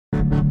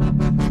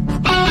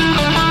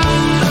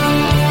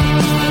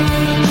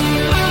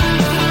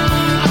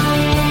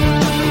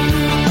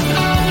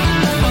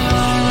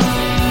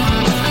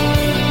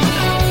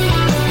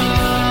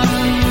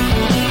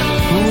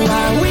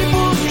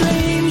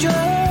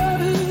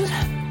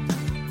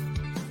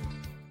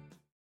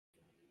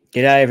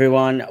G'day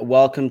everyone.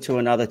 Welcome to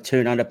another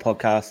Tune Under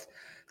podcast,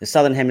 the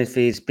Southern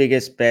Hemisphere's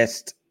biggest,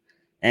 best,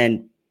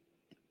 and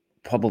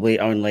probably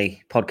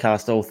only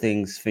podcast, all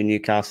things for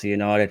Newcastle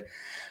United.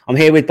 I'm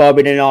here with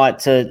Bobby tonight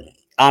to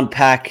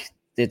unpack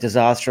the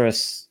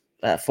disastrous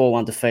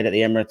 4-1 defeat at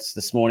the Emirates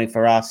this morning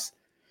for us.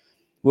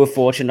 We're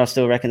fortunate. I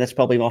still reckon that's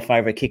probably my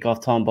favourite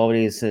kickoff time,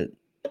 Bobby, is at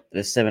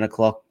the 7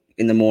 o'clock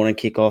in the morning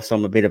kickoff. So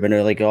I'm a bit of an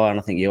early guy, and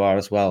I think you are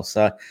as well.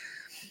 So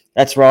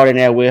that's right in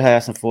our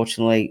wheelhouse,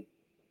 unfortunately.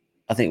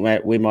 I think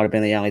we might have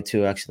been the only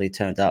two who actually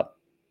turned up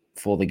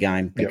for the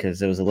game because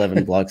there was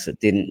 11 blokes that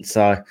didn't.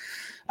 So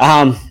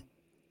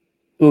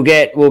we'll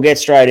get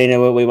straight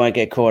into it. We won't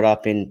get caught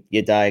up in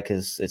your day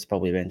because it's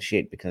probably been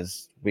shit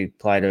because we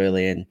played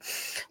early and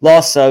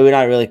lost, so we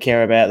don't really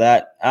care about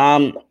that.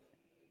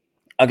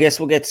 I guess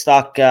we'll get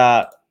stuck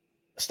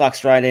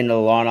straight into the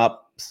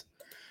lineups.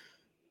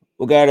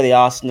 We'll go to the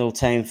Arsenal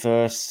team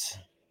first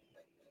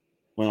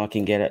when I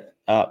can get it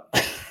up.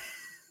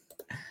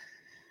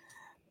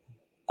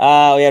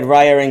 We had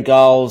Raya in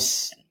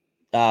goals,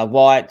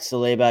 White,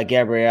 Saliba,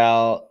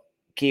 Gabriel,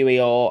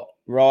 Kiwior,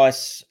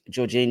 Rice,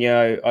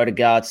 Jorginho,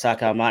 Odegaard,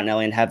 Saka,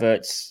 Martinelli, and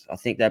Havertz. I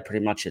think they're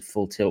pretty much at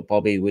full tilt,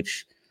 Bobby,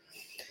 which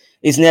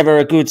is never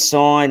a good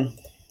sign,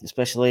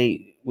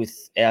 especially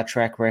with our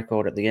track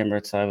record at the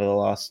Emirates over the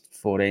last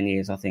 14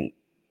 years. I think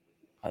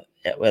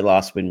our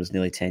last win was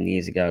nearly 10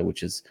 years ago,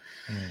 which has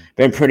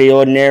been pretty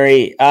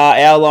ordinary.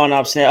 Our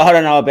lineups now, I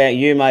don't know about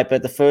you, mate,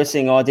 but the first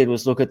thing I did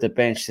was look at the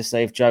bench to see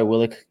if Joe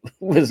Willock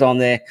was on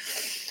there.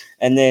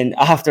 And then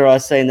after I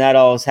seen that,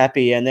 I was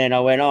happy. And then I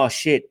went, oh,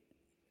 shit,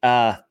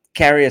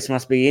 Karius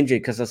must be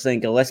injured because I seen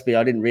Gillespie.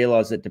 I didn't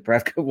realise that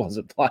Dubravka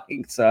wasn't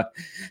playing. So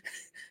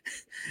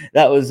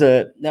that was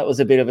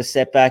a bit of a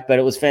setback, but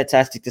it was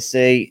fantastic to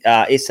see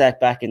Isak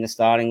back in the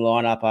starting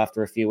lineup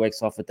after a few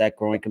weeks off with that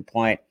groin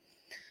complaint.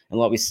 And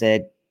like we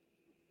said,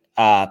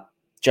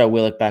 Joe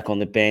Willock back on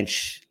the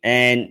bench.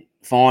 And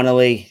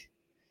finally,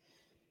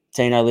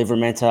 Tino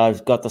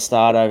Livramento got the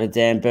start over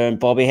Dan Burn.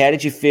 Bobby, how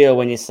did you feel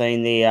when you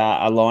seen the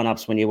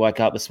lineups when you woke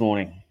up this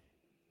morning?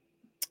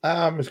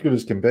 As good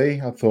as can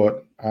be. I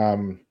thought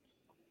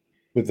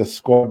with the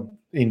squad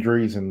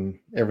injuries and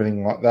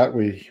everything like that,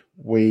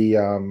 we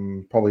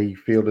probably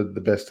fielded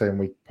the best team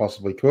we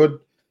possibly could.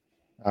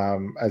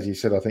 As you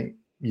said, I think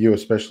you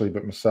especially,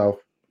 but myself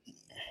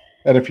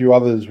and a few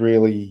others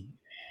really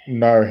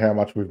know how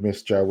much we've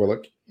missed Joe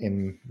Willock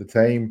in the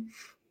team.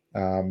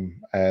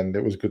 And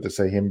it was good to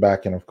see him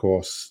back. And, of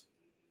course,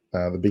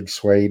 the big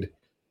Swede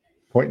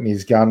pointing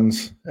his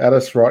guns at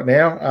us right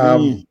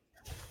now.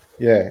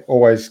 Yeah,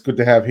 always good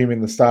to have him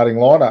in the starting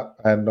lineup.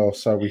 And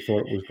also we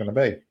thought it was going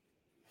to be.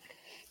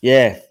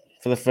 Yeah,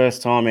 for the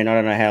first time in I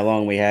don't know how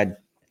long, we had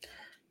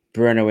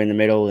Bruno in the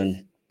middle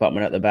and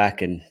Butman at the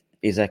back and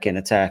Isak in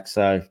attack.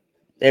 So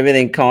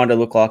everything kind of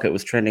looked like it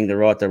was trending the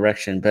right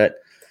direction. But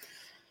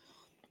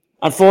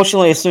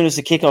unfortunately, as soon as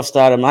the kickoff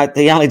started, mate,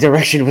 the only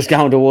direction was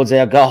going towards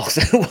our goals.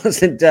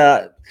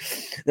 There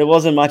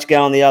wasn't much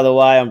going the other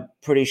way. I'm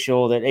pretty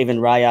sure that even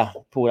Raya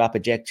pulled up a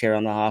deck chair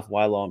on the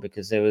halfway line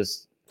because there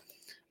was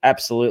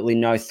absolutely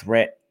no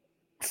threat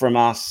from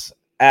us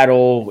at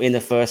all in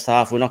the first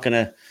half. We're not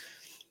going to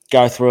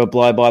go through a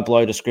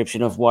blow-by-blow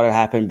description of what had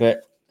happened,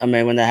 but, I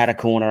mean, when they had a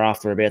corner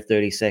after about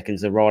 30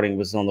 seconds, the writing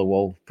was on the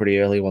wall pretty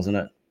early, wasn't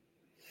it?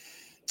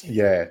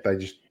 Yeah,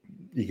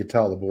 you could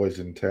tell the boys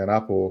didn't turn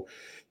up or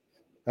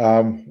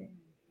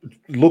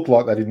looked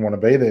like they didn't want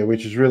to be there,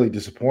 which is really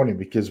disappointing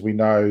because we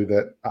know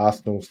that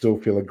Arsenal still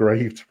feel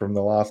aggrieved from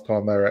the last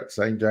time they were at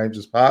St.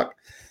 James's Park.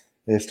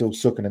 They're still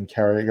sooking and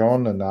carrying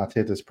on, and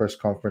Arteta's press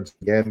conference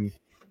again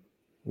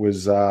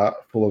was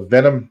full of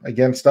venom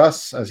against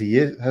us, as he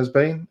has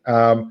been.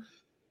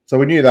 So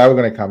we knew they were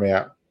going to come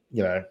out,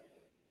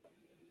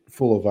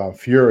 full of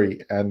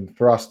fury, and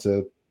for us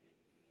to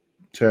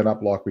turn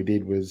up like we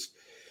did was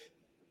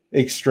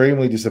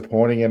extremely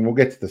disappointing. And we'll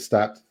get to the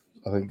stats,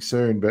 I think,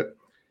 soon. But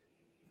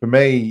for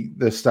me,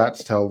 the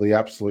stats tell the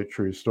absolute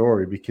true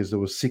story because there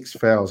was 6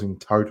 fouls in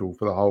total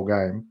for the whole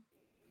game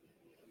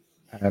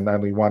and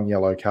only 1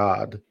 yellow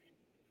card.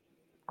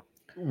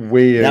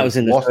 That was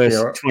in the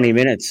first 20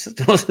 minutes,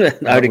 wasn't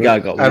it?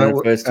 Odegaard got one in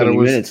the first 20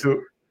 minutes.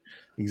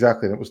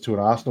 Exactly, and it was to an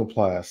Arsenal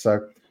player.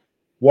 So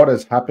what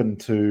has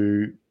happened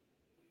to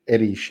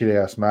Eddie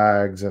Shithouse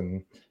Mags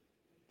and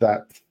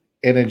that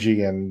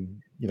energy and,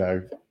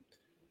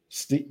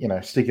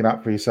 sticking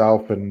up for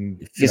yourself and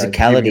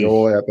physicality, giving it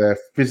all out there,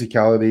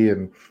 physicality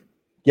and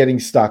getting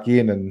stuck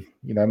in and,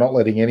 not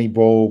letting any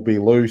ball be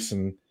loose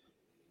and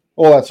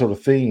all that sort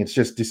of thing. It's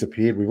just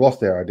disappeared. We've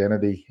lost our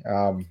identity,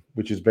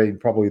 which has been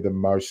probably the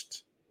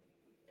most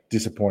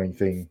disappointing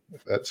thing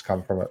that's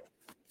come from it.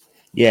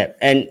 Yeah,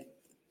 and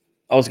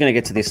I was going to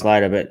get to this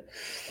later, but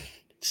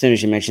as soon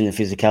as you mentioned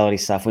the physicality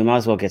stuff, we might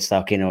as well get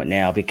stuck into it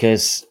now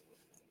because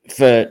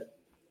for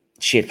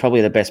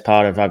probably the best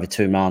part of over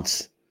 2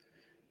 months,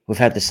 we've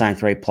had the same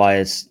 3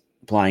 players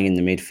playing in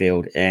the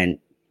midfield, and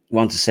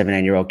one's a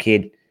 17-year-old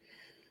kid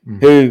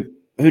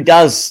who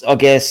does, I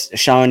guess,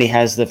 shown he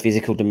has the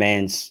physical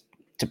demands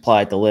to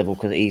play at the level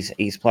because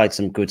he's played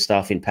some good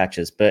stuff in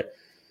patches. But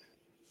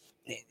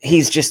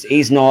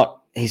he's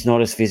not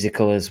as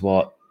physical as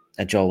what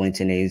a Joel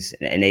Linton is,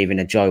 and even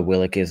a Joe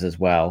Willock is as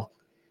well.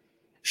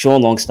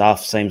 Sean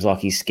Longstaff seems like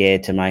he's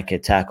scared to make a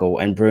tackle,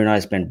 and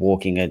Bruno's been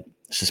walking a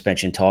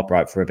suspension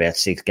tightrope for about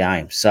 6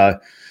 games. So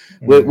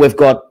we've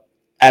got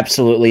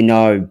absolutely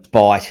no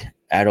bite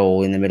at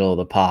all in the middle of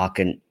the park,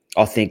 and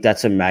I think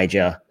that's a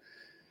major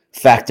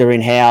factor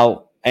in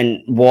how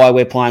and why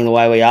we're playing the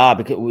way we are,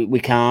 because we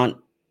can't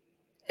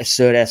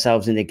assert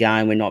ourselves in the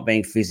game. We're not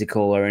being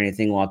physical or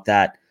anything like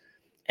that,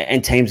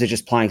 and teams are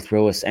just playing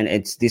through us. And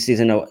this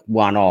isn't a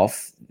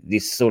one-off.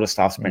 This sort of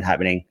stuff's been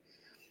happening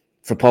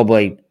for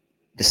probably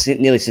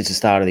nearly since the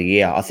start of the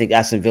year. I think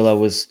Aston Villa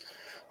was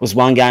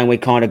one game we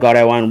kind of got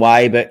our own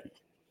way, but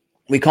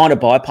we kind of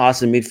bypassed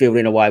the midfield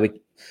in a way.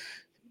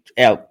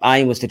 Our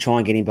aim was to try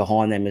and get in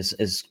behind them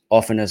as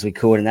often as we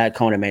could, and that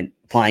kind of meant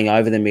playing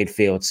over the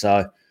midfield.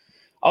 So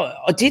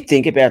I did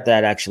think about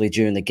that actually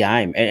during the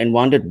game, and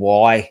wondered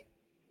why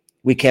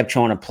we kept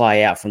trying to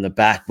play out from the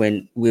back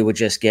when we were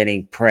just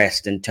getting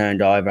pressed and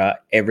turned over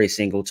every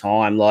single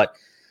time. Like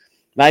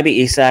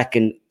maybe Isak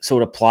can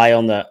sort of play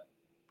on the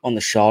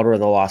shoulder of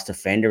the last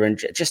defender and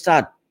just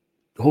start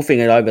hoofing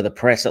it over the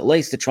press, at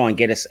least to try and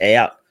get us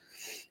out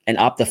and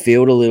up the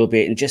field a little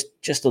bit, and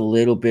just a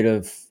little bit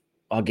of,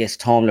 I guess,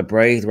 time to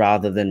breathe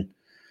rather than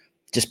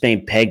just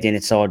being pegged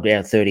inside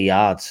about 30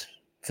 yards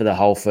for the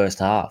whole first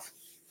half.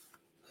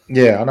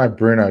 Yeah, I know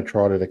Bruno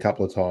tried it a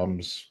couple of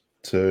times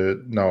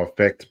to no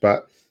effect,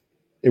 but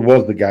it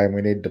was the game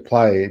we needed to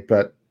play.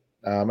 But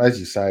as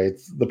you say,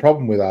 the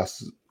problem with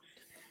us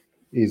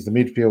is the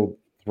midfield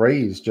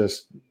three is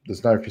just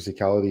there's no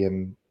physicality,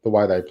 and the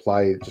way they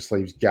play it just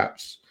leaves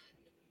gaps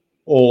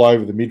all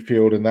over the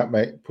midfield, and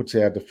that puts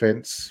our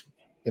defence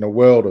in a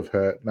world of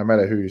hurt, no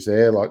matter who's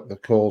there. Like the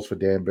calls for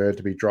Dan Bird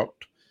to be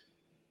dropped,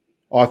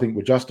 I think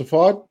were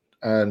justified,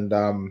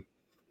 and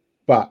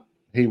but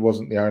he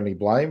wasn't the only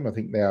blame. I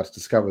think now it's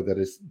discovered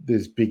that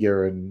there's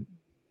bigger and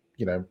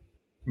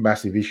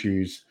massive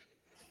issues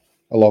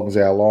along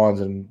our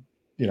lines, and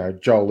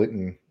Joel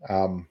Linton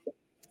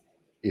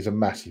is a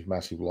massive,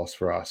 massive loss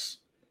for us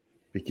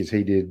because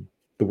he did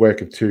the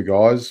work of 2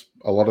 guys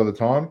a lot of the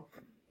time,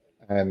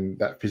 and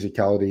that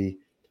physicality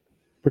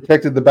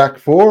protected the back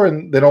 4.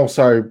 And then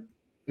also,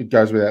 it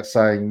goes without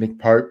saying, Nick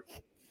Pope,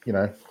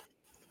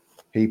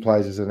 he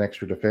plays as an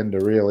extra defender,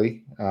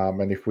 really.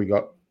 And if we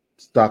got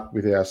stuck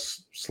with our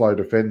slow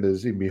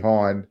defenders in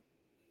behind,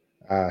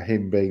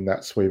 him being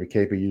that sweeper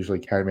keeper usually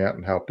came out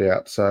and helped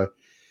out. So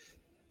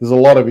there's a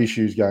lot of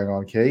issues going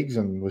on, Keegs,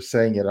 and we're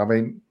seeing it. I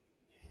mean,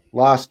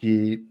 last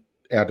year,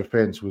 our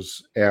defence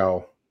was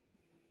our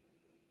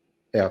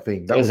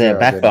thing. That was our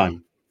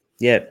backbone.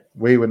 Yeah.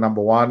 We were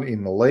number 1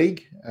 in the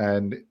league,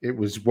 and it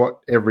was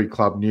what every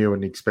club knew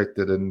and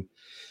expected. And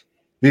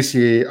this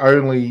year,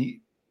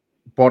 only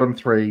bottom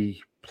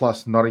 3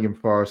 plus Nottingham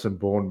Forest and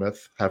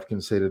Bournemouth have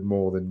conceded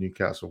more than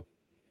Newcastle.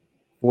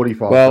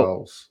 45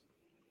 goals.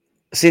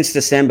 Since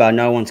December,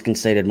 no one's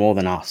conceded more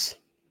than us.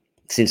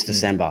 Since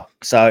December.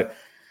 So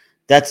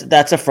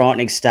that's a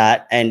frightening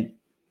stat, and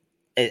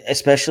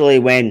especially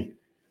when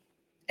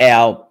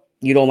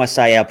you'd almost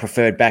say our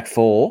preferred back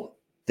 4,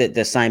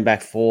 the same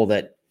back 4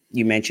 that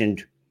you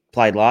mentioned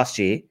played last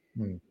year,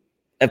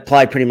 have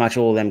played pretty much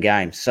all of them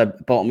games. So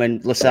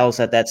Botman, Lascelles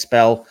had that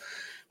spell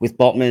with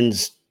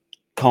Botman's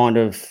kind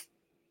of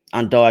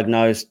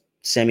undiagnosed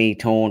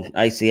semi-torn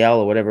ACL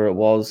or whatever it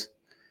was.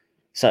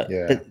 So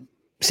but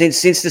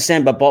since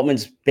December,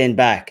 Botman's been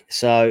back.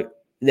 So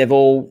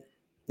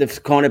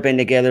they've kind of been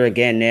together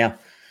again now.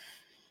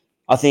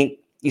 I think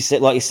you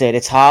said,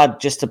 it's hard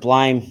just to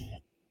blame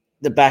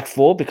the back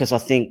 4 because I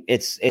think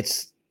it's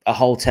a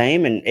whole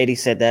team, and Eddie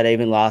said that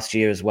even last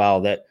year as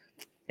well, that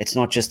it's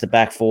not just the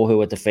back 4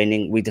 who are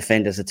defending, we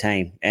defend as a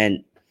team.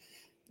 And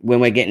when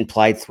we're getting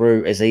played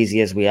through as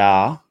easy as we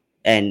are,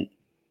 and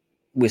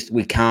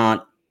we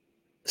can't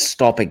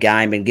stop a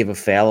game and give a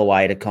foul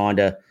away to kind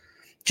of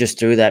just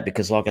do that,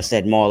 because like I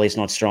said, Miley's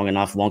not strong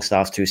enough,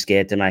 Longstaff's too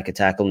scared to make a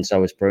tackle, and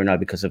so is Bruno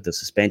because of the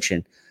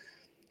suspension.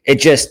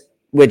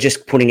 We're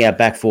just putting our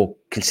back 4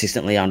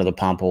 consistently under the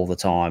pump all the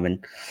time.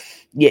 And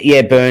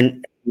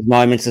Burn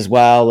moments as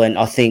well, and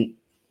I think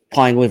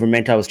playing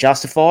Livramento was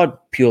justified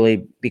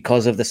purely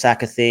because of the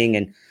Saka thing.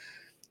 And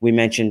we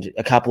mentioned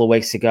a couple of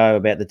weeks ago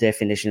about the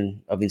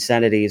definition of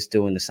insanity is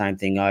doing the same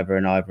thing over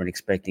and over and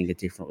expecting a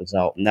different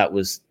result, and that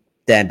was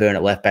Dan Burn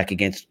at left back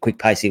against quick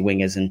pacey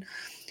wingers, and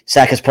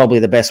Saka's probably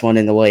the best one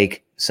in the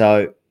league.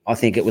 So I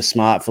think it was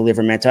smart for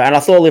Livramento, and I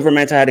thought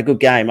Livramento had a good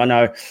game. I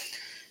know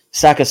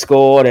Saka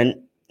scored,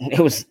 and it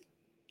was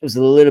a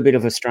little bit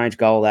of a strange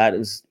goal. That it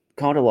was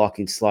kind of like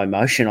in slow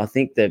motion. I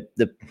think the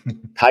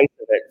pace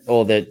of it,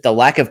 or the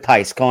lack of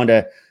pace, kind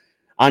of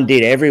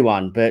undid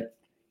everyone. But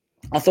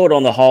I thought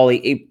on the whole,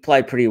 he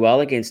played pretty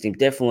well against him.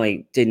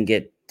 Definitely didn't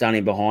get done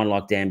in behind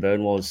like Dan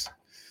Burn was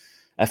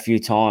a few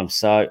times.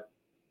 So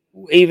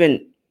we'll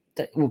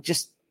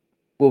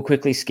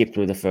quickly skip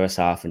through the first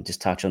half and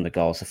just touch on the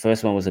goals. The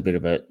first one was a bit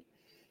of a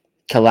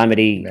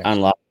calamity,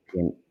 unlucky,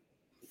 and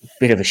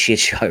bit of a shit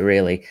show,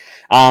 really.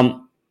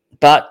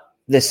 But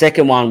the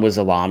second one was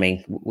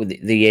alarming with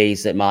the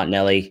ease that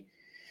Martinelli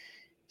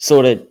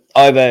sort of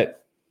over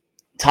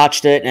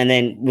touched it and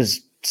then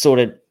was sort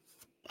of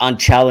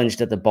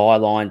unchallenged at the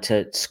byline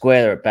to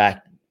square it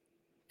back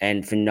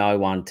and for no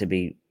one to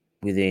be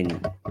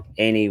within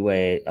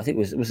anywhere. I think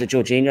was it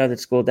Jorginho that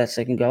scored that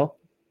second goal?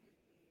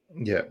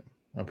 Yeah,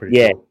 I'm pretty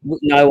sure.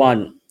 No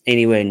one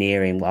anywhere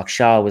near him. Like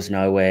Shaw was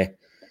nowhere.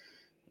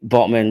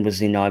 Botman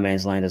was in no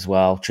man's land as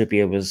well.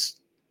 Trippier was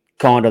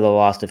kind of the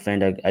last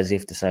defender, as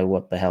if to say,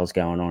 what the hell's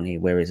going on here?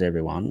 Where is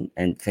everyone?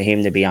 And for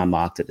him to be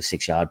unmarked at the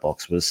 6-yard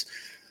box was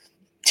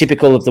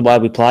typical of the way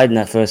we played in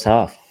that first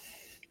half.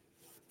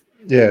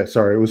 Yeah,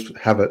 sorry, it was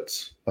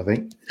Havertz, I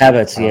think.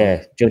 Havertz,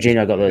 yeah.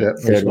 Jorginho got the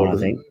third one, I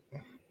think.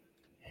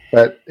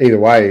 But either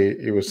way,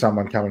 it was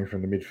someone coming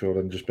from the midfield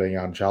and just being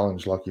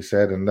unchallenged, like you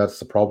said, and that's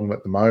the problem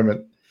at the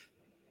moment.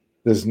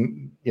 There's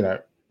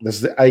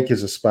the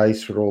acres of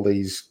space for all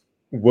these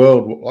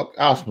like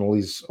Arsenal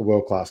is a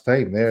world-class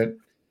team. They're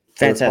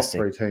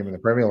fantastic. A top 3 team in the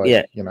Premier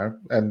League,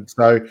 and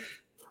so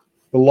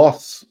the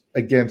loss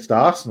against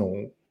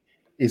Arsenal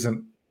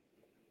isn't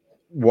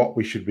what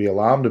we should be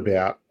alarmed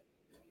about.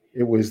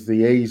 It was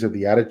the ease of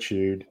the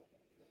attitude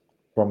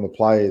from the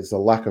players, the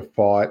lack of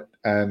fight,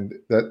 and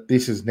that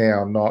this is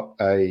now not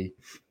a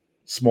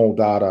small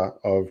data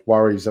of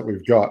worries that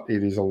we've got.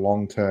 It is a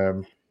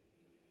long-term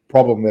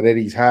problem that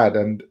Eddie's had,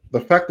 and the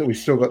fact that we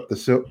still got the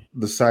same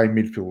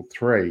midfield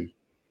 3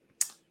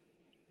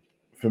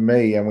 for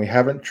me, and we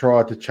haven't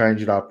tried to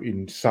change it up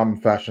in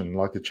some fashion,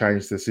 like to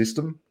change the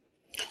system.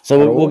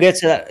 So we'll get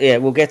to that. Yeah,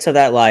 we'll get to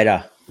that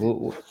later.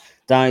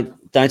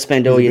 Don't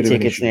spend all your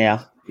tickets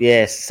now.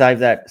 Yes, save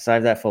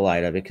that for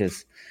later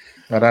because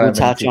we'll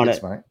touch on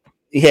it, mate.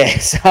 Yeah.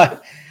 So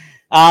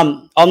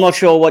I'm not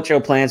sure what your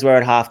plans were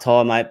at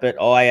halftime, mate,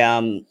 but I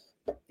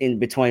in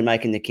between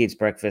making the kids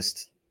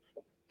breakfast,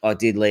 I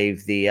did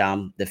leave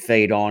the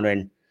feed on,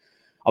 and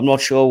I'm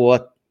not sure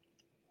what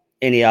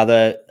any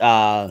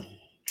other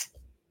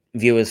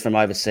viewers from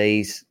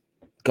overseas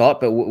got,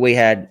 but we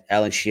had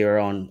Alan Shearer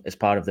on as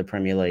part of the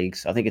Premier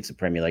League's. I think it's a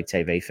Premier League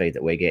TV feed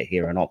that we get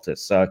here on Optus.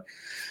 So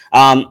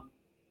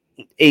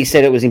he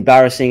said it was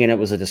embarrassing and it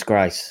was a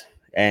disgrace.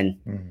 And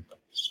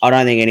I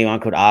don't think anyone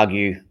could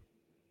argue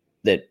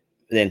that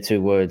them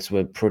 2 words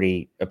were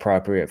pretty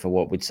appropriate for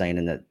what we'd seen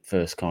in the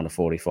first kind of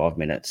 45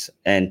 minutes.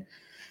 And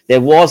there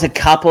was a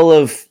couple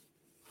of,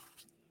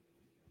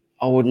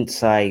 I wouldn't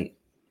say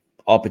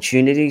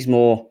opportunities,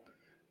 more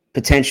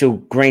potential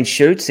green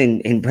shoots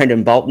in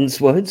Brendan Bolton's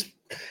words,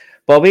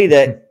 Bobby,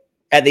 that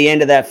at the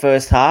end of that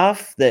first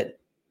half that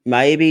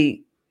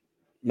maybe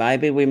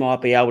we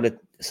might be able to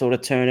sort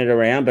of turn it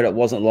around, but it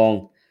wasn't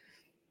long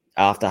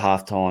after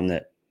halftime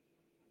that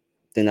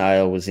the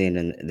nail was in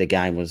and the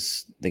game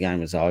was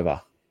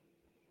over.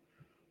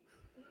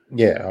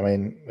 Yeah, I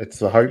mean, it's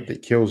the hope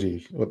that kills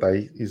you.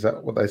 Is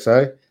that what they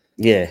say?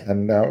 Yeah.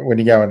 And when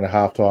you go into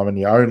halftime and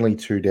you're only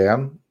 2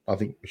 down, I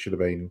think we should have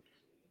been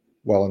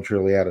well and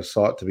truly out of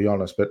sight, to be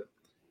honest. But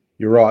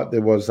you're right,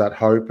 there was that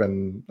hope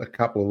and a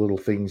couple of little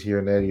things here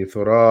and there. You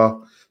thought,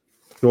 oh,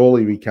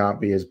 surely we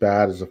can't be as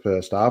bad as the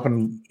first half.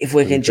 And if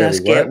we can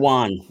just get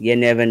one, you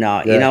never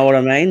know. Yeah. You know what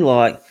I mean?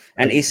 Like,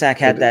 and Isak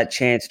had that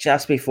chance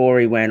just before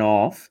he went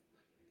off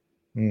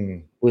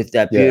with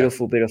that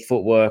beautiful bit of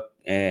footwork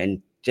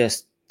and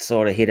just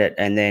sort of hit it.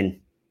 And then,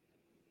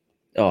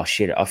 oh,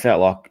 shit, I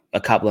felt like a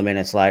couple of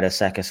minutes later,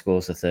 Saka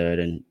scores the third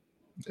and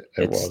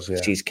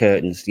she's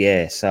curtains.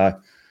 Yeah. So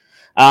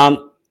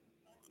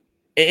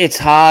it's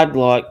hard,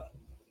 like,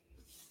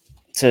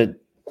 to,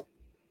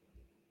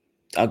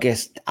 I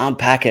guess,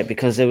 unpack it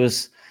because it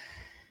was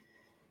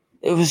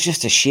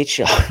just a shit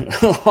show.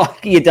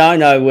 Like, you don't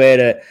know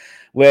where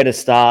to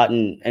start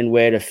and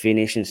where to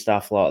finish and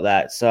stuff like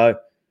that. So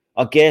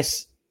I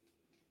guess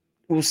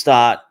we'll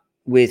start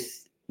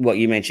with what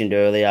you mentioned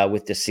earlier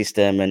with the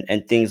system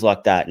and things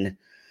like that. And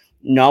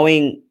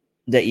knowing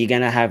that you're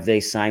going to have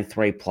these same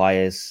 3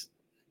 players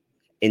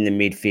in the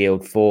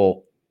midfield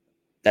for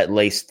at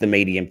least the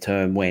medium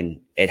term when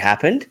it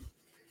happened.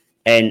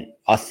 And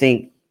I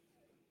think,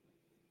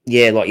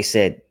 yeah, like you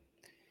said,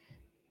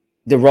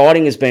 the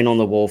writing has been on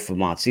the wall for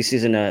months. This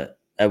isn't a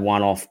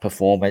one-off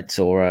performance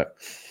or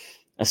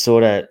a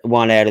sort of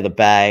one out of the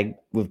bag.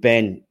 We've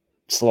been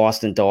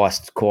sliced and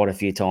diced quite a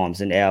few times,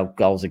 and our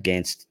goals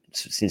against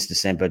since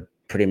December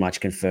pretty much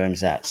confirms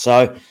that.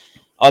 So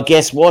I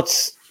guess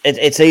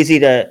it's easy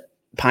to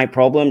paint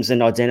problems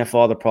and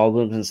identify the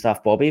problems and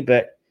stuff, Bobby,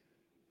 but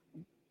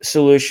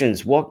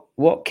solutions,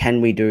 what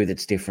can we do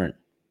that's different?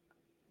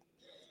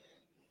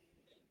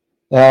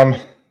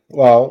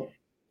 Well,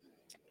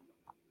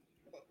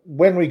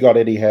 when we got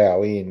Eddie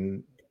Howe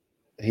in,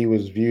 he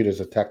was viewed as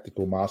a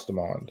tactical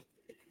mastermind.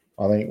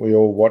 I think we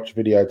all watched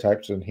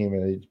videotapes on him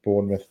and his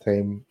Bournemouth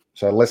team,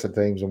 so lesser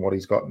teams than what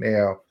he's got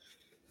now.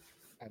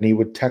 And he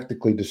would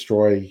tactically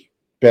destroy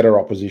better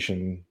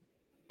opposition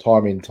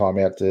time in, time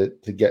out to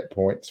get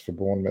points for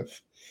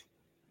Bournemouth.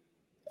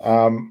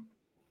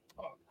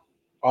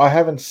 I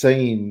haven't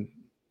seen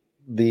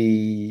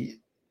the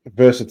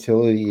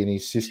versatility in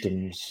his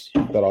systems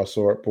that I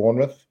saw at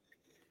Bournemouth.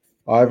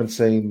 I haven't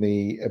seen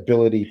the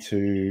ability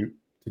to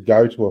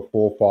go to a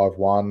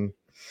 4-5-1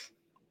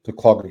 to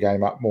clog a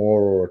game up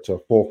more, or to a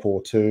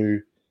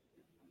 4-4-2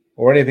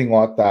 or anything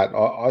like that.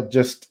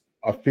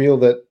 I feel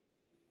that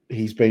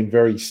he's been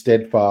very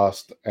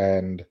steadfast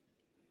and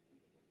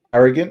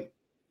arrogant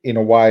in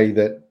a way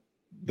that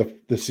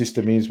the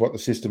system is what the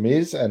system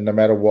is, and no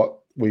matter what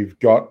we've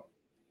got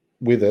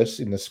with us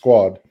in the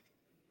squad,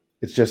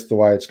 it's just the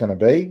way it's going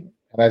to be.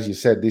 And as you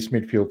said, this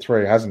midfield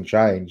three hasn't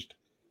changed,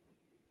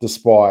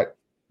 despite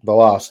the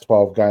last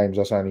 12 games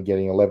us only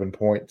getting 11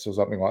 points or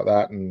something like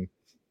that. And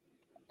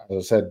as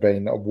I said,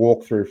 been a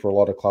walkthrough for a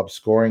lot of clubs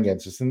scoring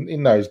against us. And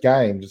in those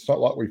games, it's not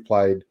like we've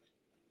played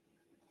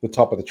the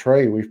top of the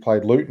tree. We've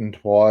played Luton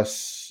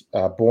twice,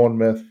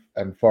 Bournemouth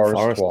and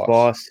Forest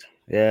twice.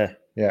 Yeah.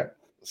 Yeah.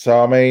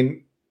 So, I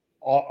mean,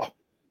 I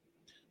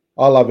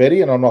love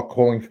Eddie, and I'm not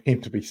calling for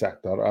him to be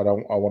sacked. I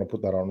want to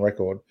put that on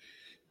record.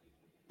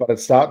 But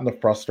it's starting to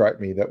frustrate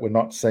me that we're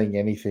not seeing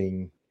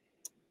anything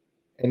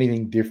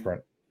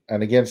different.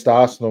 And against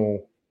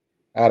Arsenal,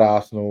 at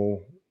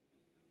Arsenal,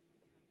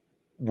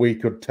 we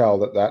could tell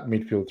that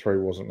midfield three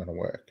wasn't going to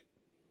work.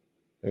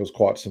 It was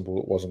quite simple.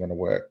 It wasn't going to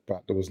work,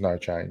 but there was no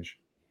change.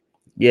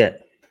 Yeah.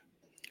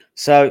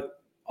 So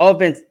I've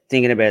been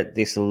thinking about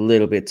this a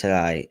little bit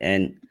today,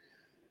 and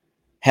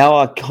how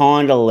I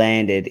kind of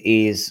landed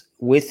is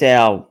with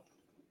our,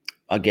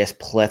 I guess,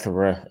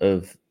 plethora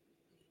of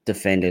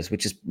defenders,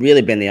 which has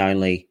really been the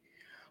only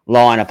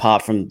line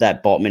apart from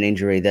that Botman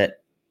injury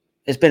that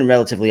has been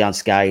relatively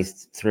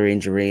unscathed through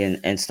injury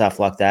and stuff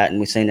like that. And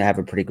we seem to have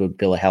a pretty good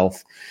bill of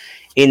health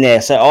in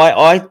there. So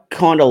I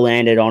kind of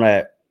landed on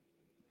a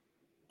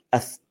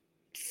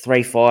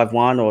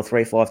 3-5-1 or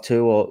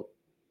 3-5-2 or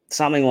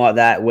something like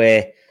that,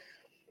 where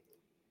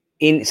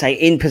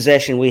in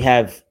possession we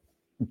have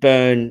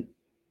Byrne,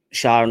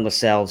 Shah and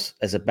Lascelles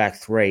as a back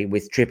three,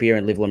 with Trippier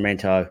and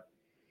Livramento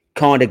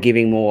kind of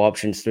giving more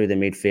options through the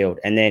midfield,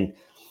 and then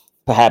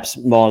perhaps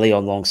Miley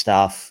on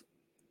Longstaff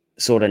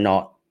sort of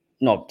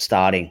not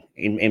starting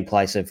in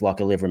place of like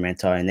a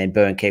Livramento, and then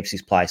Byrne keeps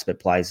his place but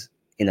plays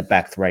in the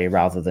back three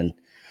rather than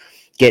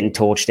getting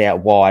torched out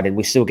wide, and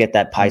we still get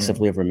that pace of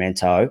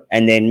Livramento.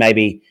 And then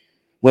maybe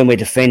when we're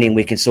defending,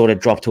 we can sort of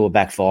drop to a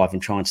back five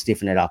and try and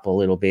stiffen it up a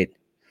little bit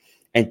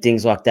and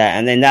things like that.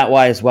 And then that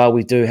way as well,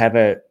 we do have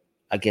a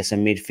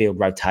midfield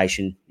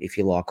rotation, if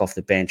you like, off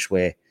the bench,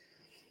 where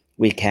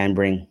we can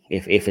bring,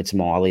 if it's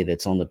Miley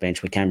that's on the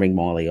bench, we can bring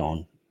Miley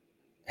on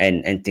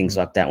and things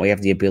like that. We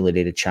have the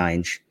ability to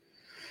change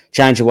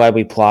the way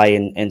we play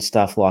and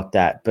stuff like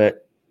that.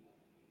 But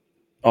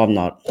I'm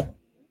not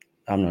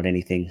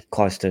anything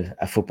close to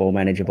a football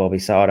manager, Bobby,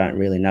 so I don't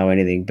really know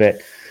anything.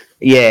 But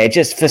yeah,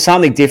 just for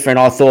something different,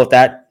 I thought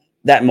that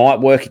might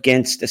work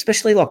against,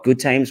 especially like good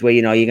teams where,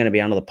 you know, you're going to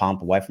be under the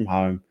pump away from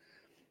home,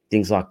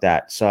 things like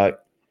that. So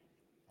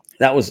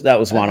that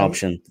was one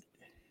option.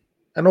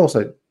 And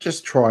also,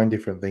 just trying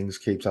different things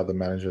keeps other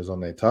managers on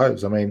their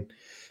toes. I mean,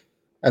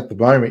 at the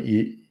moment,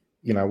 you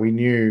know, we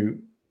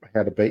knew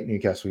how to beat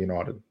Newcastle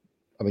United.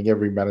 I think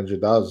every manager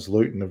does.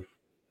 Luton have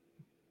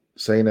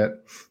seen it.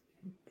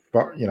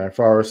 But, you know,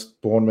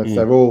 Forest, Bournemouth,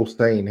 they've all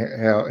seen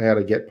how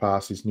to get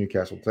past this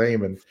Newcastle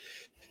team. And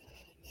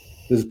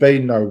there's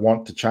been no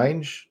want to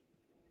change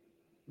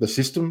the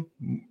system.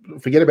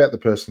 Forget about the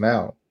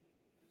personnel.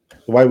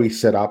 The way we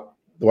set up,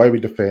 the way we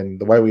defend,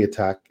 the way we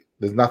attack,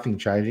 there's nothing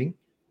changing.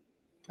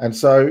 And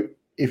so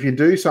if you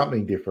do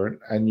something different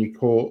and you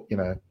cause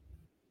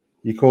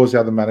the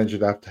other manager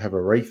to have a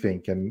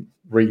rethink and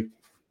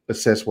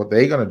reassess what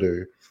they're going to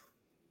do,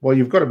 well,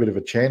 you've got a bit of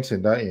a chance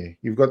in, don't you?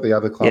 You've got the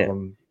other club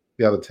on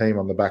the other team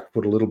on the back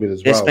foot a little bit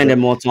as well. They're spending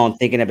more time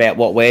thinking about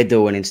what we're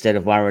doing instead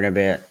of worrying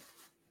about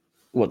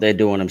what they're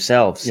doing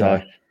themselves. So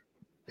yeah,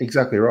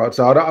 exactly right.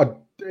 So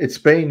it's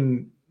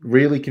been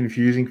really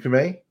confusing for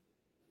me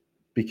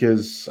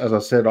because, as I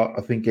said,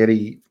 I think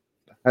Eddie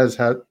has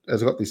got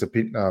this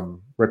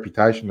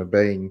reputation of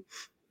being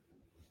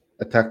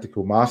a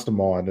tactical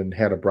mastermind and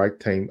how to break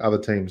other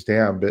teams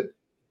down, but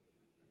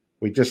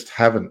we just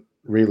haven't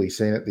really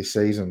seen it this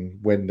season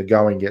when the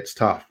going gets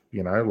tough.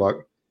 You know, like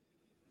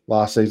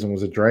last season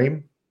was a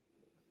dream.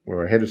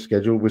 We're ahead of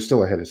schedule. We're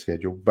still ahead of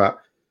schedule, but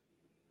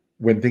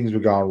when things were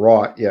going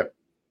right,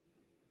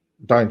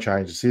 don't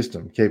change the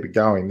system. Keep it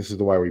going. This is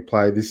the way we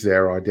play. This is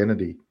our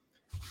identity.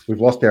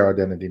 We've lost our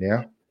identity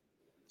now,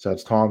 so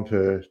it's time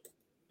to,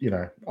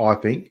 I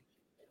think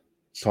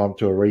it's time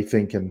to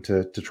rethink and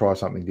to try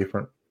something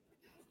different.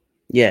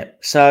 Yeah.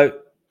 So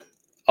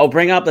I'll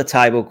bring up the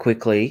table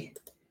quickly.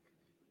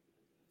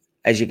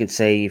 As you can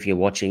see, if you're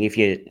watching, if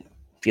you're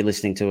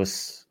listening to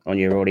us on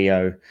your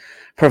audio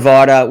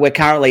provider, we're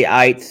currently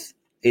 8th.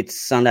 It's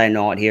Sunday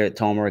night here at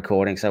time of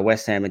recording. So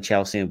West Ham and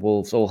Chelsea and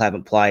Wolves all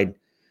haven't played.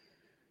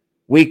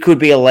 We could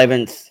be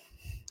 11th,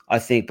 I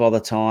think, by the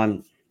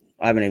time.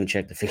 I haven't even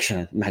checked the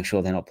fixture to make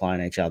sure they're not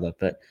playing each other.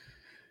 But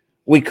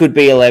we could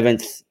be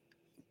 11th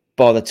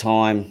by the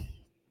time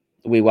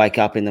we wake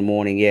up in the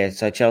morning. Yeah,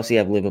 so Chelsea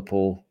have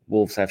Liverpool.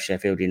 Wolves have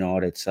Sheffield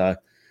United. So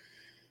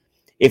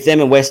if them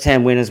and West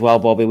Ham win as well,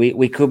 Bobby,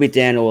 we could be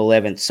down to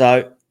 11th.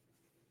 So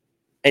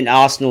and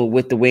Arsenal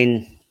with the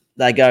win,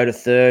 they go to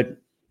third,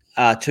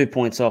 2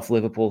 points off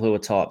Liverpool, who are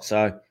top.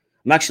 So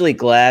I'm actually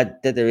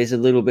glad that there is a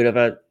little bit of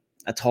a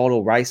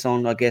title race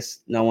on. I guess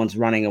no one's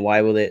running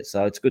away with it,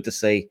 so it's good to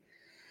see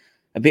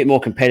a bit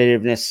more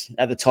competitiveness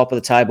at the top of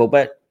the table.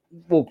 But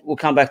we'll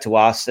come back to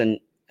us and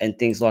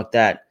things like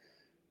that.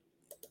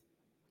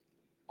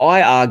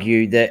 I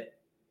argue that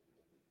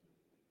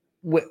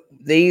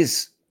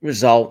these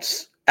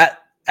results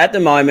at the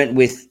moment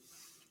with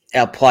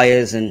our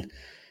players and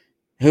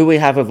who we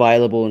have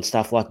available and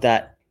stuff like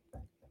that,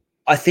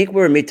 I think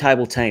we're a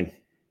mid-table team,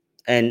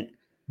 and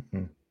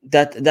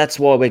that's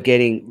why we're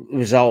getting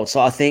results.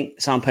 I think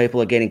some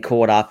people are getting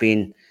caught up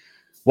in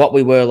what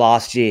we were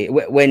last year.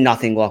 We're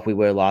nothing like we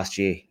were last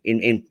year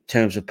in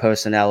terms of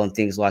personnel and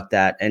things like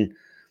that. And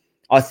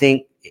I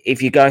think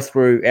if you go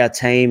through our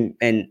team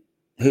and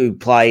who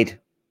played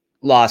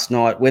last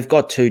night, we've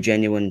got two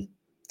genuine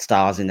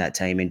stars in that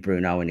team in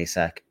Bruno and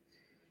Isak.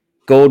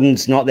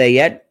 Gordon's not there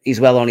yet. He's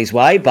well on his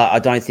way, but I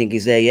don't think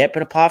he's there yet.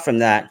 But apart from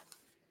that,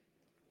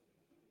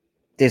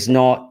 there's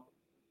not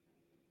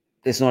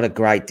a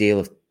great deal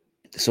of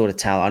sort of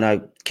talent. I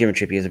know Kieran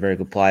Trippier is a very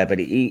good player, but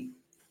he,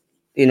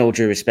 in all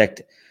due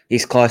respect,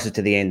 he's closer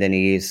to the end than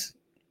he is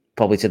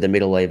probably to the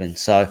middle even.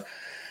 So,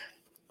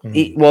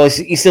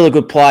 he's still a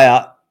good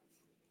player.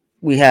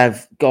 We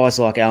have guys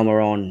like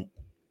Almiron,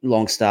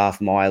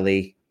 Longstaff,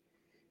 Miley,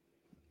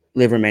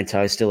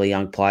 Livramento is still a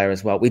young player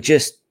as well. We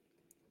just,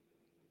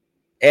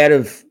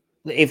 if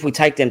we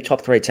take them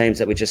top three teams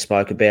that we just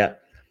spoke about,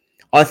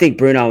 I think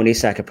Bruno and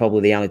Isak are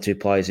probably the only two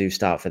players who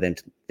start for them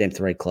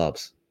three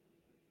clubs.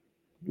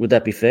 Would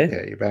that be fair?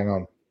 Yeah, you bang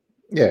on.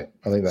 Yeah,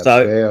 I think that's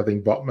fair. I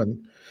think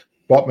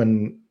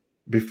Botman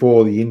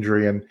before the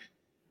injury, and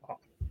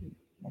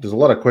there's a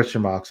lot of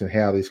question marks in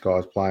how this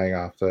guy's playing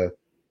after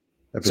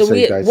a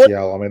perceived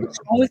ACL. What's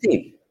wrong with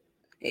him?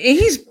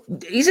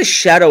 He's a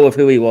shadow of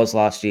who he was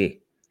last year.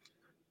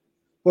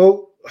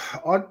 Well,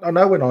 I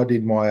know when I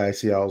did my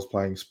ACLs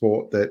playing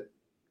sport that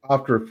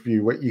after a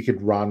few weeks you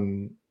could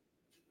run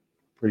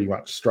pretty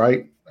much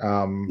straight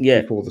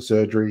before the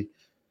surgery.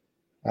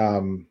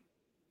 And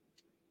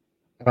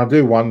I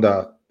do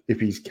wonder if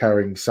he's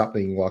carrying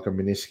something like a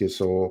meniscus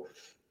or,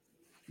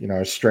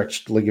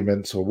 stretched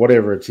ligaments or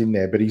whatever it's in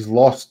there. But he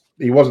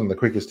wasn't the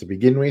quickest to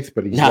begin with,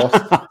 but he's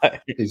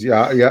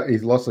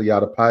lost a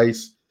yard of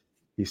pace.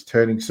 His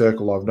turning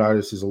circle, I've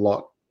noticed, is a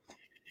lot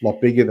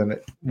bigger than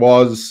it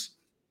was.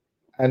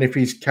 And if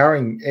he's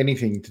carrying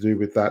anything to do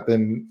with that,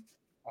 then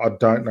I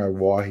don't know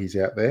why he's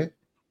out there.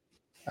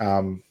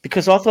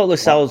 Because I thought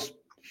Lascelles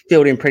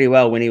filled in pretty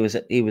well when he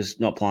was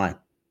not playing.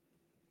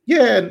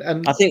 Yeah,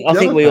 and I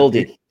think we all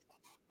did.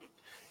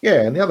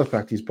 Yeah, and the other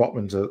fact is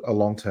Botman's a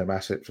long-term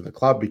asset for the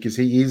club because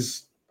he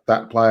is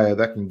that player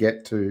that can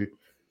get to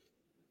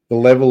the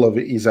level of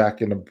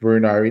Isak and a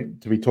Bruno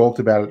to be talked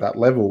about at that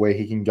level where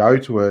he can go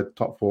to a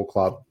top four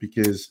club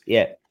because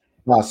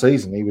last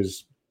season he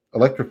was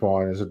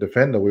electrifying as a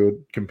defender. We were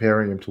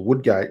comparing him to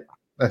Woodgate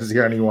as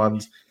the only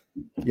ones,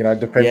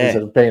 defenders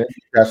that have been at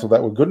Newcastle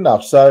that were good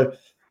enough. So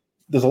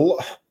there's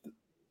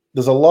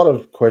a lot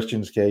of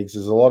questions, Keegs.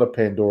 There's a lot of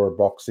Pandora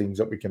box things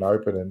that we can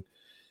open and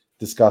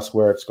discuss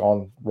where it's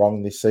gone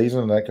wrong this season.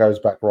 And that goes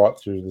back right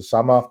through the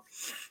summer.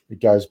 It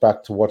goes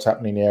back to what's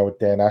happening now with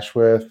Dan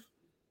Ashworth,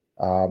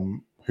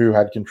 who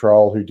had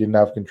control, who didn't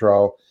have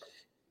control.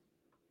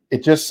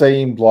 It just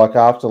seemed like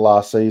after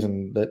last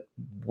season that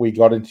we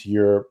got into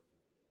Europe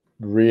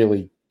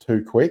really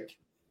too quick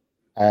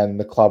and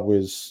the club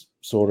was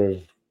sort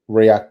of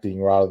reacting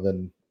rather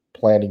than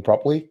planning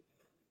properly.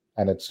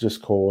 And it's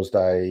just caused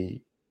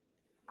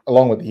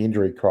along with the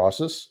injury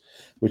crisis,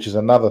 which is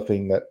another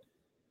thing that,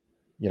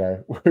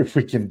 if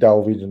we can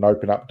delve in and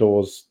open up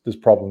doors, there's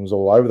problems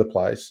all over the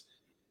place.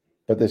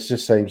 But this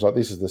just seems like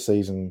this is the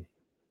season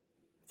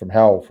from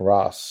hell for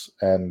us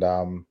and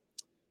a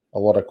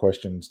lot of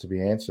questions to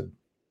be answered.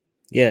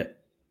 Yeah.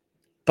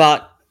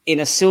 But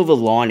in a silver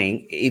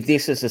lining, if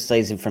this is a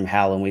season from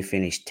hell and we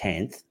finish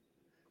 10th,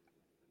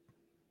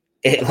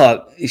 it's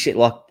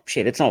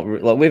not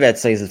like we've had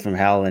seasons from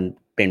hell and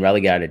been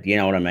relegated. You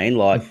know what I mean?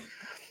 Like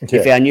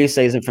if our new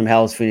season from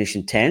hell is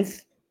finishing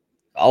 10th,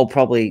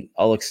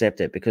 I'll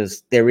accept it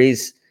because there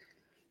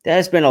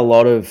has been a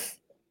lot of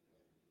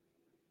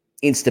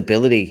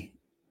instability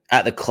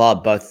at the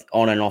club, both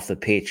on and off the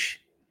pitch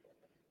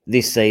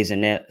this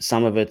season. Now,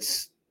 some of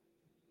it's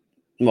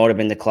might have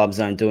been the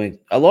club's own doing.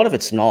 A lot of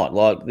it's not.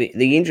 Like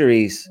the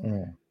injuries,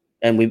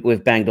 and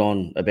we've banged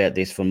on about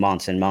this for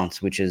months and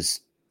months, which is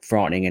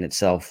frightening in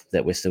itself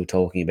that we're still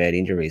talking about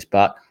injuries.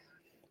 But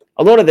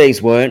a lot of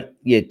these weren't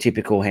your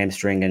typical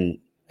hamstring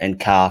and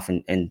calf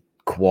and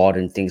quad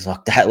and things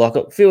like that. Like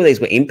a few of these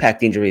were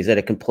impact injuries that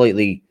are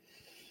completely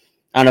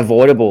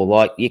unavoidable.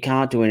 Like you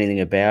can't do anything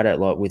about it.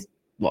 Like with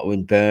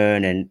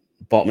Byrne and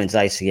Botman's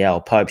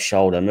ACL, Pope's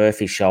shoulder,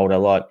 Murphy's shoulder,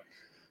 like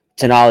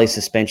Tonali's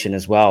suspension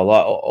as well.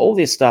 Like all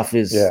this stuff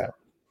is,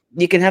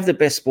 you can have the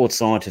best sports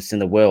scientists in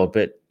the world,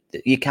 but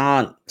you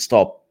can't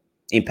stop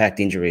impact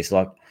injuries.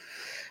 Like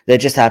they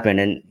just happen.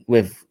 And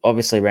we've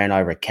obviously ran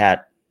over a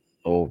cat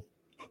or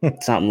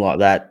something like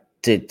that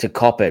to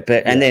cop it.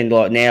 But Yeah. and then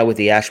like now with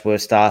the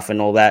Ashworth stuff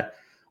and all that,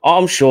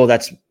 I'm sure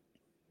that's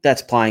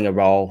playing a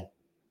role.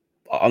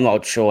 I'm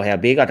not sure how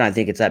big. I don't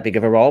think it's that big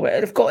of a role,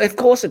 but of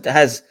course it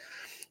has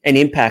an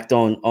impact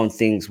on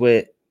things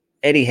where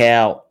Eddie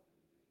Howe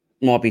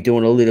might be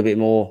doing a little bit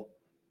more.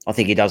 I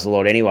think he does a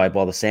lot anyway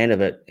by the sound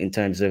of it in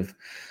terms of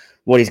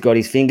what he's got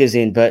his fingers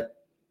in, but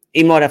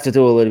he might have to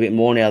do a little bit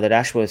more now that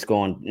Ashworth's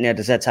gone. Now,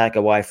 does that take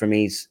away from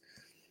his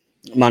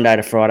Monday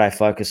to Friday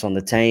focus on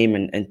the team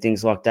and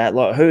things like that?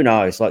 Like, who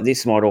knows? Like,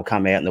 this might all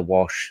come out in the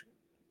wash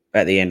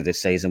at the end of the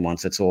season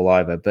once it's all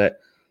over. But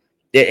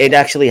it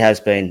actually has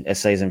been a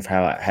season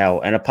for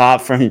hell. And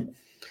apart from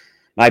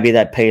maybe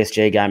that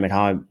PSG game at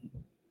home,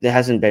 there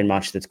hasn't been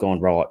much that's gone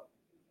right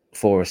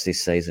for us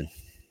this season.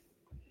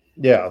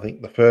 Yeah, I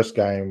think the first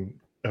game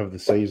of the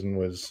season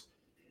was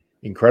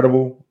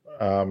incredible.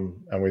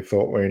 And we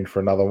thought we're in for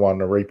another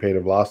one, a repeat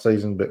of last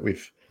season, but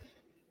with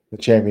the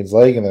Champions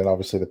League. And then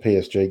obviously the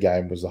PSG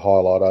game was the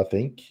highlight, I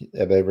think.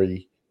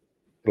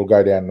 It'll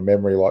go down in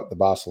memory like the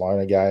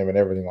Barcelona game and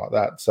everything like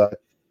that. So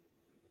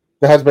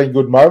there has been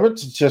good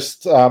moments. It's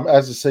just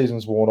as the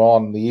season's worn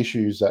on, the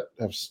issues that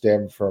have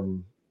stemmed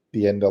from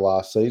the end of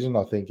last season,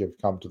 I think, have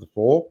come to the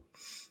fore.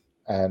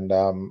 And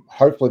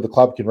hopefully the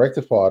club can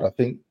rectify it. I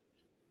think,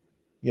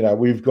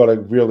 we've got a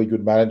really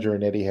good manager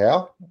in Eddie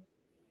Howe.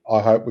 I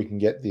hope we can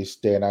get this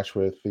Dan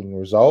Ashworth thing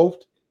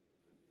resolved.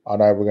 I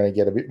know we're going to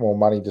get a bit more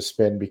money to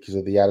spend because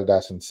of the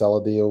Adidas and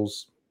Seller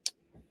deals.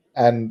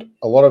 And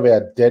a lot of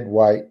our dead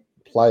weight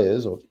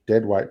players that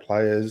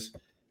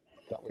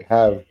we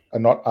have are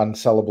not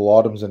unsellable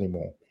items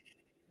anymore.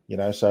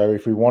 So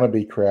if we want to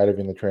be creative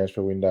in the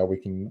transfer window,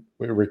 we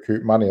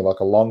recoup money. Like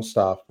a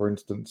Longstaff, for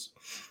instance,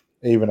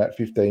 even at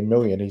 15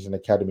 million, he's an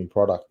academy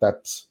product.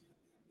 That's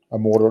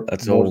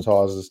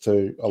amortizes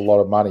to a lot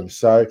of money.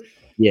 So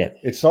yeah,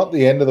 it's not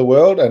the end of the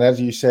world. And as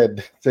you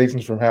said,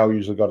 seasons from hell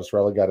usually got us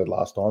relegated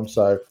last time.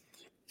 So,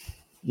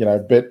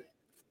 but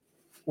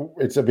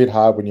it's a bit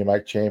hard when you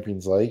make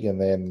Champions League and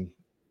then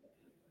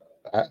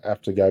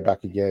have to go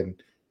back again.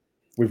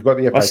 We've got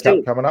the FA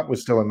Cup coming up. We're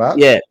still in that.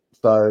 Yeah.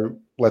 So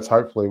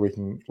hopefully we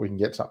can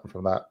get something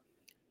from that.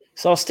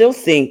 So I still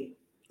think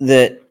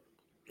that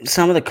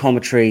some of the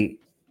commentary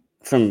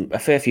from a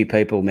fair few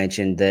people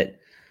mentioned that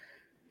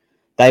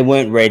they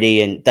weren't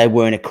ready and they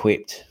weren't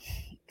equipped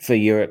for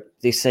Europe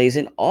this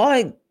season.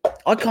 I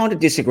kind of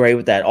disagree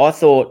with that. I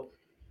thought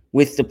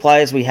with the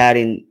players we had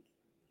in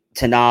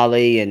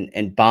Tonali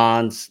and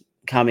Barnes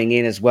coming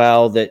in as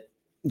well, that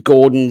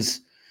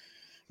Gordon's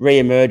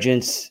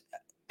re-emergence,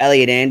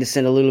 Elliot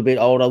Anderson a little bit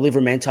older,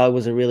 Livramento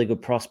was a really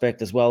good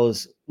prospect as well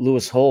as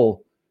Lewis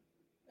Hall.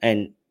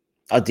 And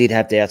I did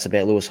have doubts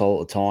about Lewis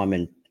Hall at the time,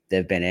 and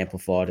they've been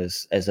amplified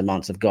as the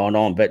months have gone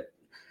on. But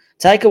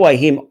take away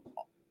him,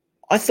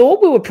 I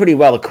thought we were pretty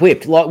well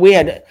equipped. Like we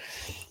had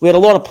a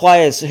lot of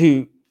players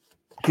who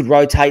could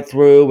rotate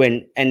through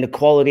and the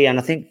quality, and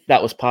I think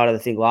that was part of the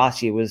thing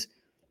last year was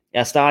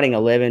our starting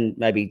 11,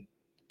 maybe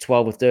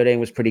 12 or 13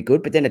 was pretty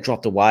good, but then it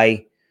dropped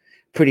away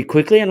pretty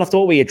quickly. And I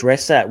thought we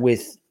addressed that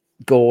with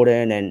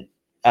Gordon and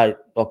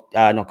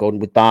not Gordon,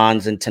 with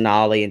Barnes and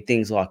Tonali and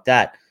things like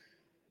that.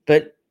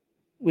 But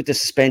with the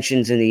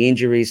suspensions and the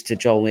injuries to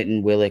Joel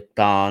Linton, Willock,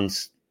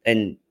 Barnes,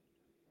 and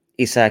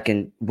Isak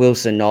and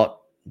Wilson not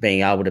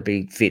being able to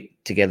be fit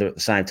together at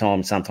the same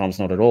time, sometimes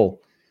not at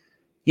all.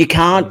 You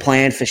can't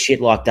plan for shit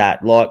like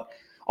that. Like,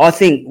 I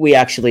think we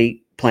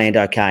actually planned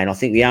okay, and I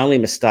think the only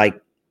mistake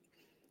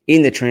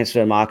in the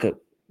transfer market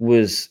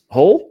was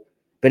Hall,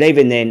 but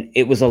even then,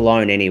 it was a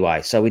loan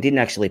anyway, so we didn't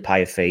actually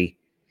pay a fee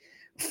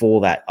for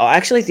that. I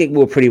actually think we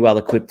were pretty well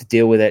equipped to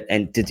deal with it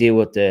and to deal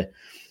with the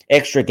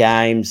extra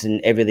games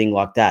and everything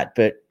like that.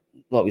 But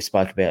like we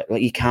spoke about,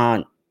 like you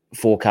can't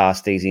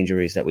forecast these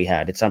injuries that we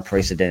had. It's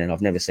unprecedented.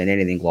 I've never seen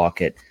anything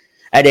like it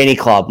at any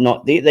club.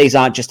 These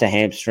aren't just a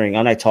hamstring.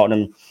 I know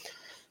Tottenham,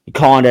 you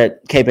kind of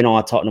keep an eye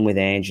on Tottenham with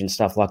Ange and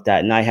stuff like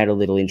that, and they had a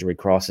little injury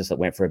crisis that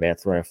went for about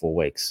 3 or 4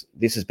 weeks.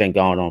 This has been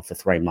going on for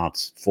 3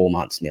 months, 4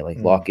 months nearly.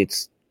 Like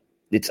it's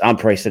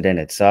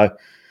unprecedented. So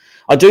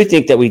I do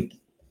think that we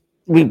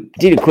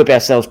did equip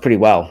ourselves pretty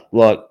well.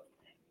 Like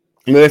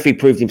Murphy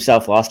proved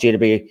himself last year to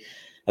be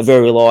a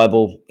very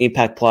reliable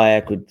impact player,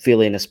 could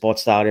fill in a spot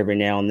start every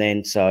now and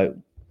then. So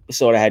we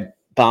sort of had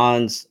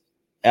Barnes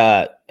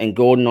and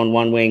Gordon on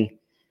one wing,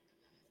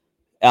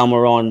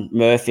 Almiron,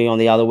 Murphy on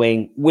the other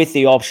wing, with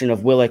the option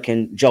of Willock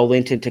and Joel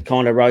Linton to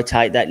kind of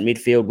rotate that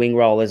midfield wing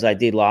role as they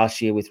did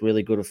last year with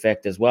really good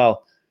effect as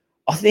well.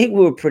 I think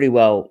we were pretty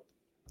well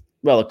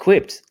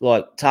equipped.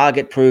 Like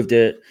Target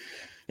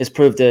has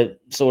proved a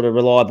sort of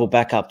reliable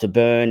backup to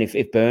Byrne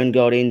if Byrne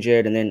got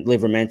injured, and then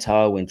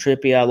Livramento and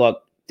Trippier. Like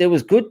there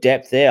was good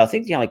depth there. I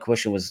think the only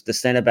question was the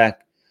centre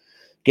back,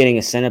 getting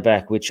a centre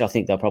back, which I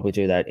think they'll probably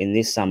do that in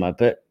this summer.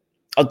 But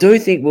I do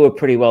think we were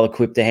pretty well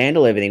equipped to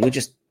handle everything.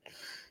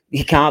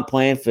 You can't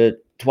plan for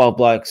 12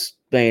 blokes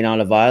being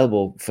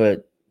unavailable for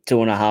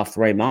 2.5,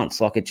 3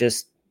 months. Like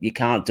you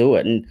can't do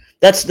it. And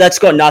that's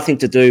got nothing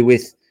to do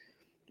with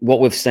what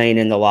we've seen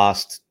in the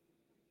last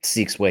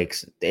 6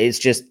 weeks. It's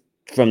just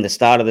from the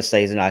start of the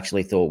season, I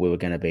actually thought we were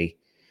going to be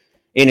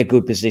in a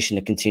good position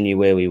to continue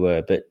where we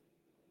were. But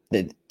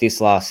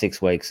this last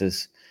 6 weeks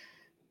has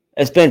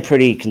been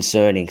pretty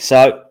concerning.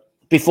 So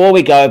before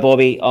we go,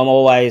 Bobby, I'm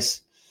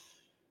always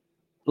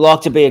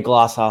like to be a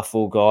glass half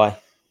full guy.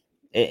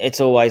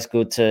 It's always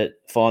good to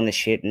find the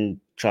shit, and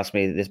trust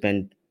me, there's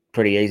been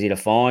pretty easy to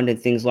find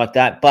and things like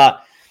that.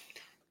 But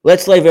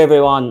let's leave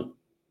everyone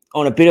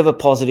on a bit of a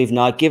positive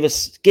note. Give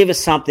us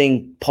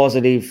something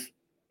positive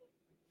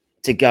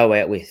to go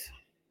out with.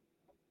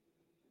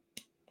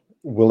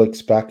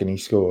 Willock's back and he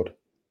scored.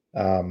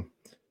 For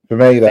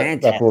me,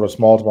 that brought a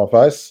smile to my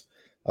face.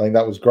 I think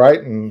that was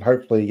great, and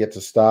hopefully he gets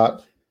a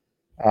start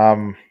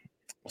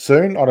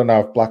soon. I don't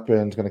know if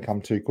Blackburn's going to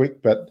come too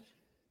quick, but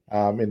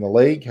in the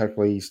league,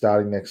 hopefully he's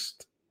starting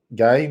next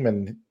game,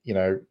 and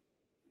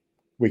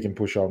we can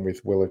push on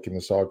with Willock in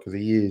the side because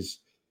he is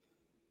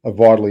a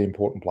vitally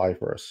important play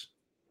for us.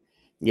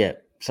 Yeah,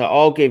 so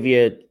I'm going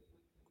to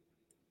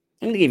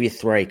give you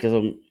 3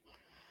 because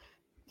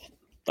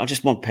I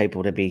just want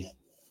people to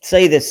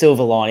see the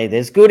silver lining.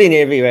 There's good in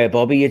everywhere,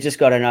 Bobby. You just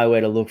got to know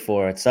where to look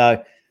for it.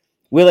 So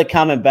Willock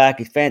coming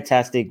back is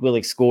fantastic.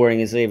 Willock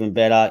scoring is even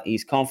better.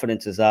 His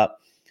confidence is up.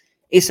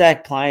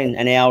 Isak playing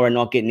an hour and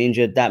not getting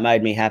injured, that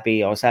made me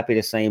happy. I was happy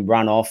to see him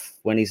run off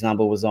when his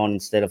number was on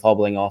instead of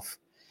hobbling off.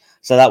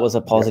 So that was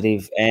a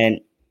positive. Yep. And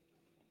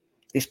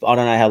I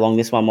don't know how long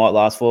this one might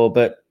last for,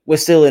 but we're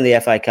still in the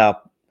FA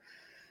Cup.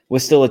 We're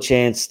still a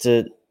chance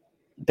to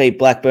beat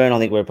Blackburn. I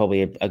think we're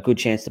probably a good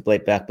chance to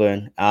beat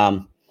Blackburn.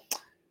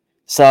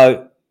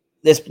 So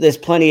there's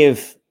plenty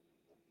of,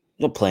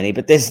 not plenty,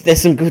 but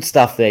there's some good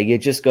stuff there. You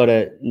just got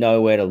to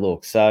know where to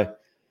look. So,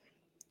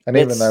 and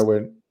even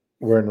though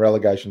we're in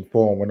relegation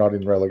form, we're not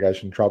in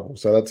relegation trouble.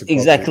 So that's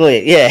exactly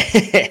it.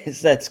 Yeah,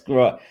 that's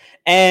great.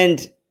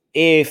 And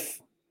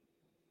if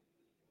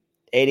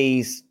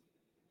Eddie's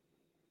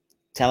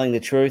telling the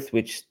truth,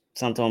 which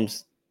more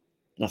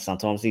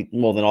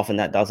than often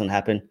that doesn't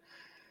happen,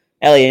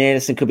 Elliot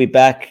Anderson could be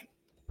back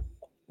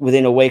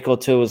within a week or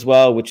two as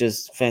well, which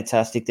is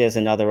fantastic. There's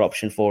another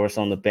option for us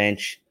on the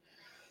bench.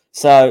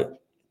 So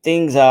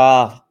things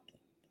are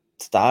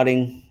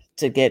starting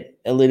to get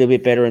a little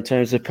bit better in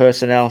terms of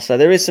personnel. So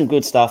there is some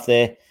good stuff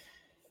there.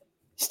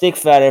 Stick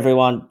fat,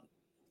 everyone.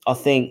 I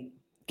think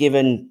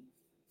given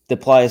the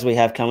players we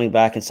have coming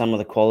back and some of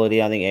the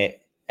quality, I think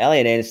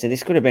Elliot Anderson,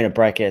 this could have been a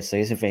breakout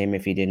season for him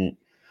if he didn't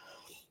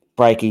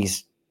break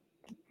his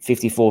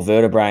 54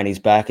 vertebrae in his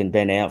back and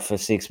been out for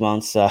 6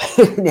 months. So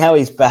now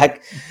he's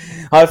back.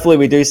 Hopefully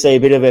we do see a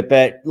bit of it,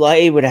 but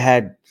like he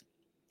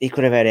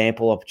could have had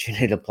ample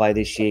opportunity to play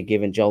this year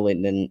given Joel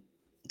Linton and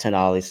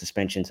Tonali's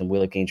suspensions and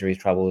Willock injuries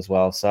trouble as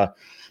well. So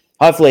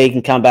hopefully he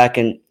can come back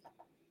and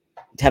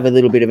have a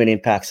little bit of an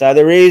impact. So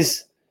there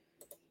is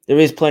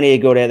plenty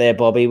of good out there,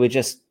 Bobby. You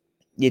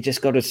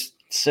just got to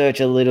search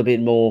a little bit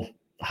more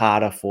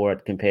harder for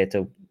it compared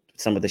to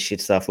some of the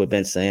shit stuff we've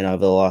been seeing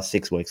over the last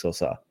 6 weeks or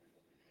so.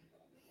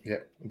 Yeah,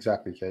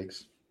 exactly,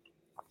 Keegs.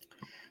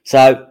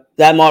 So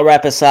that might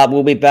wrap us up.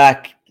 We'll be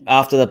back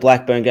after the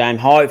Blackburn game.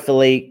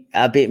 Hopefully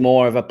a bit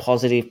more of a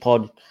positive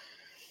pod.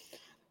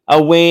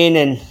 A win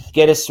and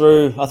get us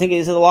through. I think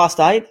it's the last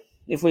 8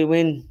 if we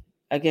win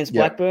against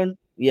Blackburn.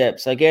 Yep.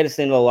 So get us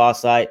into the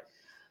last 8.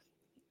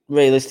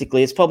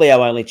 Realistically, it's probably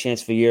our only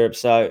chance for Europe.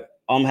 So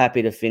I'm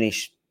happy to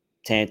finish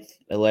 10th,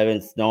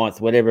 11th, 9th,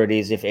 whatever it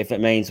is, if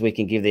it means we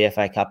can give the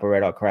FA Cup a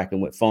red-hot crack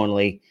and we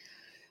finally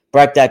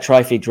break that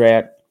trophy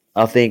drought.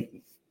 I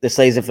think the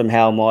season from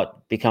hell might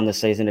become the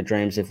season of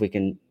dreams if we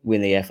can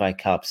win the FA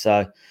Cup.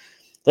 So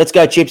let's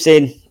go chips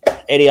in.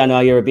 Eddie, I know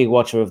you're a big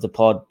watcher of the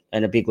pod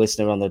and a big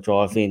listener on the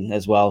drive in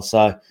as well.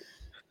 So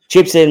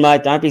chips in,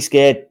 mate. Don't be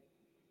scared.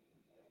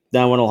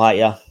 No one will hate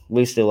you.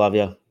 We still love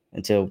you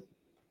until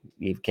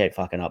you keep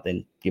fucking up.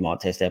 Then you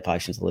might test our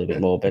patience a little bit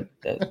more. But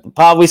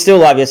we still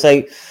love you.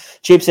 So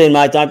chips in,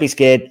 mate. Don't be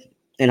scared.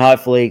 And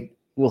hopefully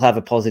we'll have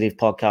a positive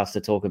podcast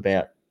to talk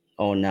about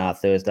on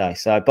Thursday.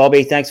 So,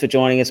 Bobby, thanks for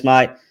joining us,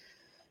 mate.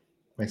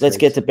 Let's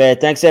get to bed.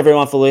 Thanks,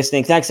 everyone, for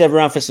listening. Thanks,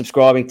 everyone, for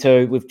subscribing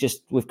too.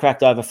 We've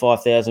cracked over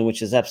 5,000,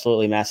 which is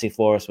absolutely massive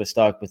for us. We're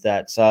stoked with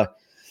that. So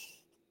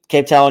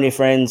keep telling your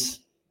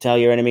friends, tell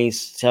your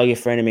enemies, tell your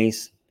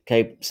frenemies,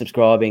 keep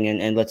subscribing,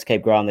 and let's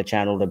keep growing the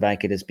channel to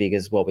make it as big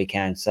as what we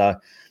can. So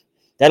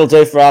that'll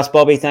do for us,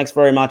 Bobby. Thanks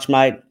very much,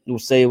 mate. We'll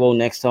see you all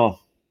next time.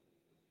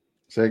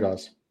 See you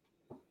guys.